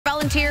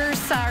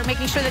volunteers are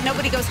making sure that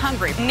nobody goes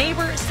hungry.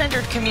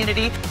 Neighbor-centered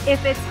community.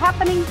 If it's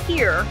happening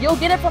here, you'll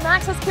get it from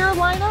Access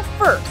Carolina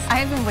first. I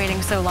have been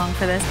waiting so long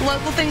for this.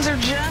 Local things are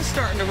just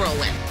starting to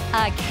roll in.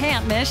 A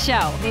can't miss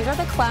show. These are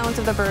the clowns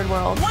of the bird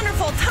world.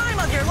 Wonderful time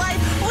of your life.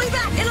 We'll be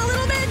back in a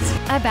little bit.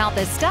 About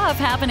the stuff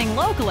happening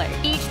locally.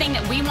 Each thing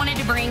that we wanted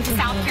to bring to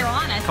South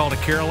Carolina. Called a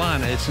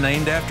Carolina. It's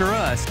named after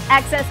us.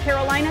 Access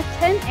Carolina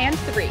 10 and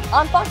 3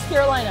 On Fox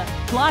Carolina.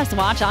 Plus,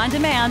 watch on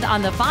demand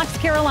on the Fox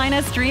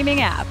Carolina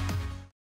streaming app.